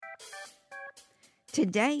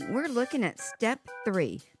Today, we're looking at step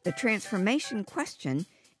 3, the transformation question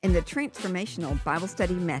in the Transformational Bible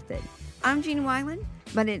Study Method. I'm Jean Weiland,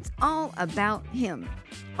 but it's all about Him.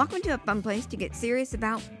 Welcome to a fun place to get serious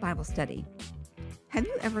about Bible study. Have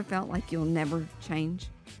you ever felt like you'll never change?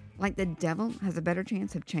 Like the devil has a better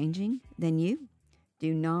chance of changing than you?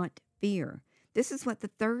 Do not fear. This is what the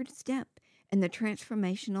third step in the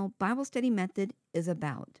Transformational Bible Study Method is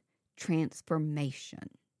about: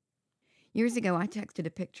 transformation. Years ago, I texted a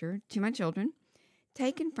picture to my children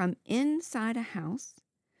taken from inside a house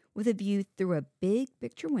with a view through a big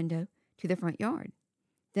picture window to the front yard.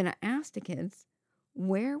 Then I asked the kids,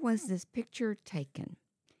 where was this picture taken?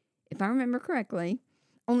 If I remember correctly,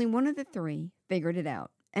 only one of the three figured it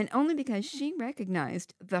out, and only because she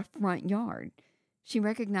recognized the front yard. She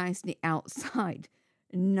recognized the outside,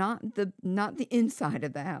 not the inside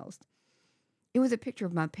of the house. It was a picture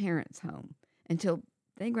of my parents' home until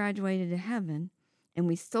they graduated to heaven, and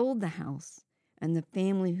we sold the house, and the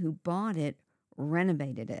family who bought it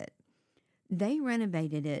renovated it. They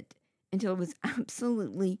renovated it until it was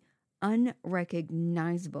absolutely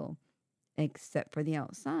unrecognizable, except for the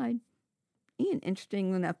outside, and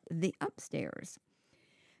interestingly enough, the upstairs.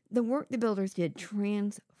 The work the builders did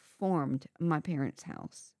transformed my parents'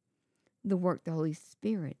 house. The work the Holy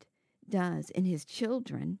Spirit does in His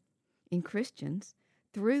children, in Christians,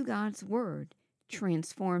 through God's Word,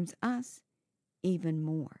 transforms us even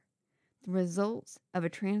more. The results of a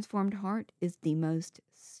transformed heart is the most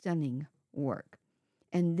stunning work.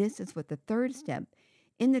 And this is what the third step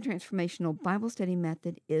in the Transformational Bible Study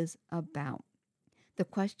Method is about. The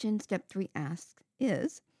question step 3 asks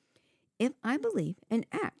is, if I believe and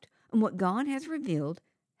act on what God has revealed,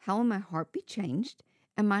 how will my heart be changed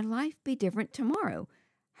and my life be different tomorrow?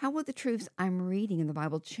 How will the truths I'm reading in the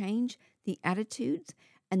Bible change the attitudes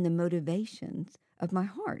and the motivations of my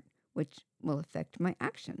heart, which will affect my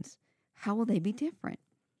actions? How will they be different?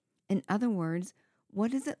 In other words,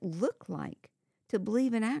 what does it look like to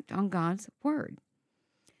believe and act on God's Word?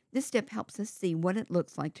 This step helps us see what it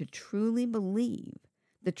looks like to truly believe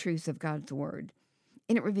the truths of God's Word,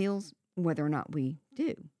 and it reveals whether or not we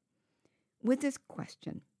do. With this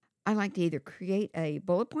question, I like to either create a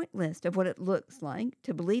bullet point list of what it looks like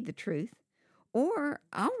to believe the truth, or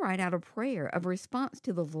I'll write out a prayer of response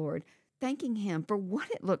to the Lord, thanking Him for what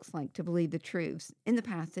it looks like to believe the truths in the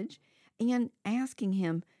passage and asking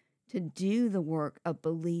Him to do the work of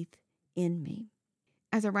belief in me.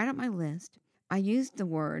 As I write out my list, I use the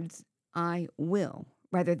words I will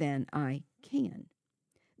rather than I can.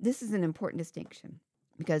 This is an important distinction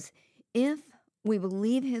because if we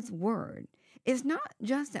believe His Word, it's not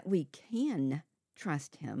just that we can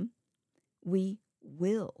trust Him, we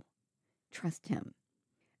will trust Him.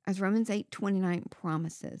 As Romans 8:29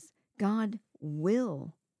 promises, God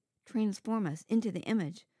will transform us into the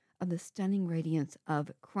image of the stunning radiance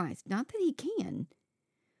of Christ. Not that He can,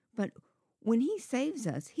 but when He saves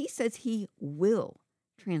us, He says He will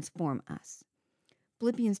transform us.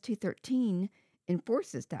 Philippians 2:13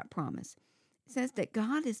 enforces that promise. It says that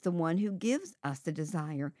God is the one who gives us the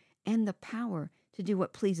desire and the power to do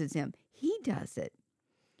what pleases Him. He does it.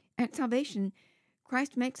 At salvation,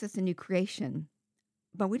 Christ makes us a new creation,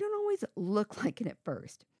 but we don't always look like it at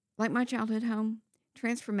first. Like my childhood home,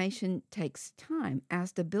 transformation takes time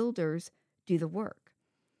as the builders do the work.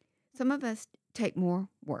 Some of us take more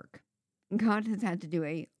work. God has had to do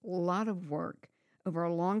a lot of work over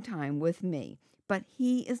a long time with me, but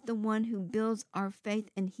He is the one who builds our faith,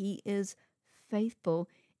 and He is faithful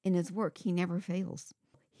in His work. He never fails.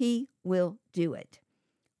 He will do it.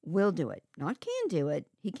 Will do it. Not can do it.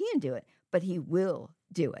 He can do it, but He will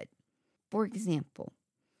do it. For example,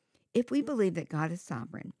 if we believe that God is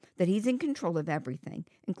sovereign, that He's in control of everything,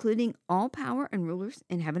 including all power and rulers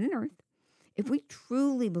in heaven and earth, if we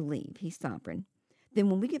truly believe He's sovereign, then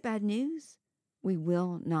when we get bad news, we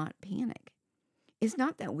will not panic. It's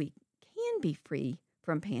not that we can be free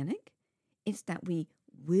from panic. It's that we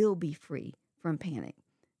will be free from panic.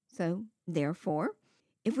 So, therefore,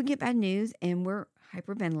 if we get bad news and we're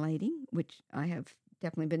hyperventilating, which I have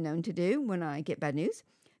definitely been known to do when I get bad news,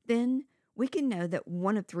 then we can know that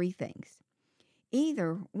one of three things.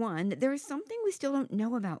 Either, one, that there is something we still don't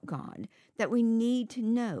know about God that we need to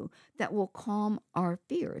know that will calm our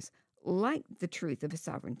fears, like the truth of His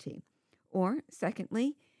sovereignty. Or,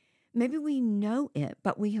 secondly, maybe we know it,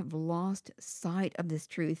 but we have lost sight of this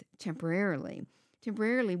truth temporarily.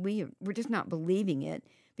 Temporarily, we're just not believing it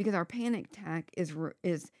because our panic attack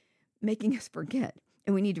is making us forget,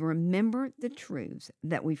 and we need to remember the truths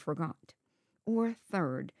that we forgot. Or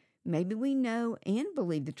third, maybe we know and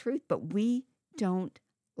believe the truth, but we don't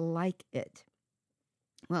like it.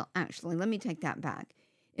 Well, actually, let me take that back.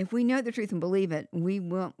 If we know the truth and believe it, we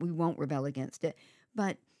won't rebel against it.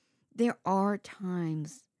 But there are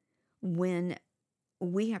times when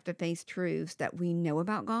we have to face truths that we know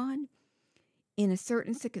about God in a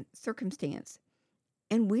certain circumstance,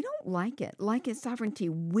 and we don't like it. Like His sovereignty,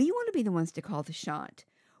 we want to be the ones to call the shot.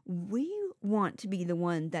 We want to be the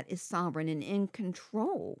one that is sovereign and in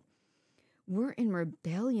control. We're in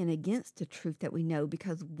rebellion against the truth that we know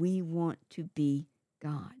because we want to be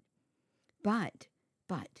God. But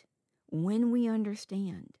when we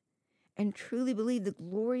understand and truly believe the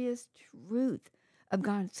glorious truth of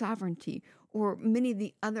God's sovereignty, or many of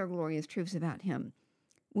the other glorious truths about Him,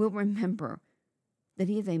 we'll remember that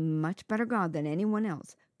He is a much better God than anyone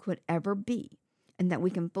else could ever be, and that we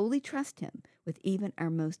can fully trust Him with even our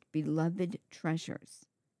most beloved treasures,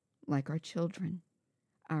 like our children,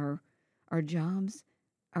 our jobs,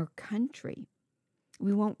 our country.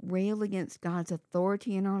 We won't rail against God's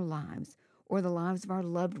authority in our lives, or the lives of our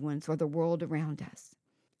loved ones, or the world around us.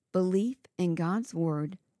 Belief in God's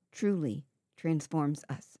Word truly transforms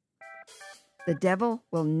us. The devil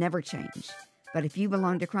will never change, but if you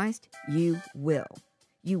belong to Christ, you will.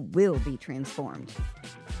 You will be transformed.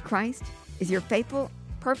 Christ is your faithful,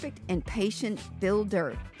 perfect, and patient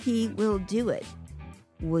builder. He will do it.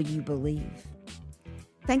 Will you believe?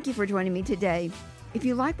 Thank you for joining me today. If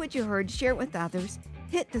you like what you heard, share it with others,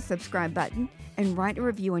 hit the subscribe button, and write a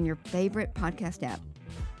review on your favorite podcast app.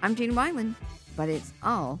 I'm Gina Weiland, but it's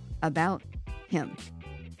all about Him.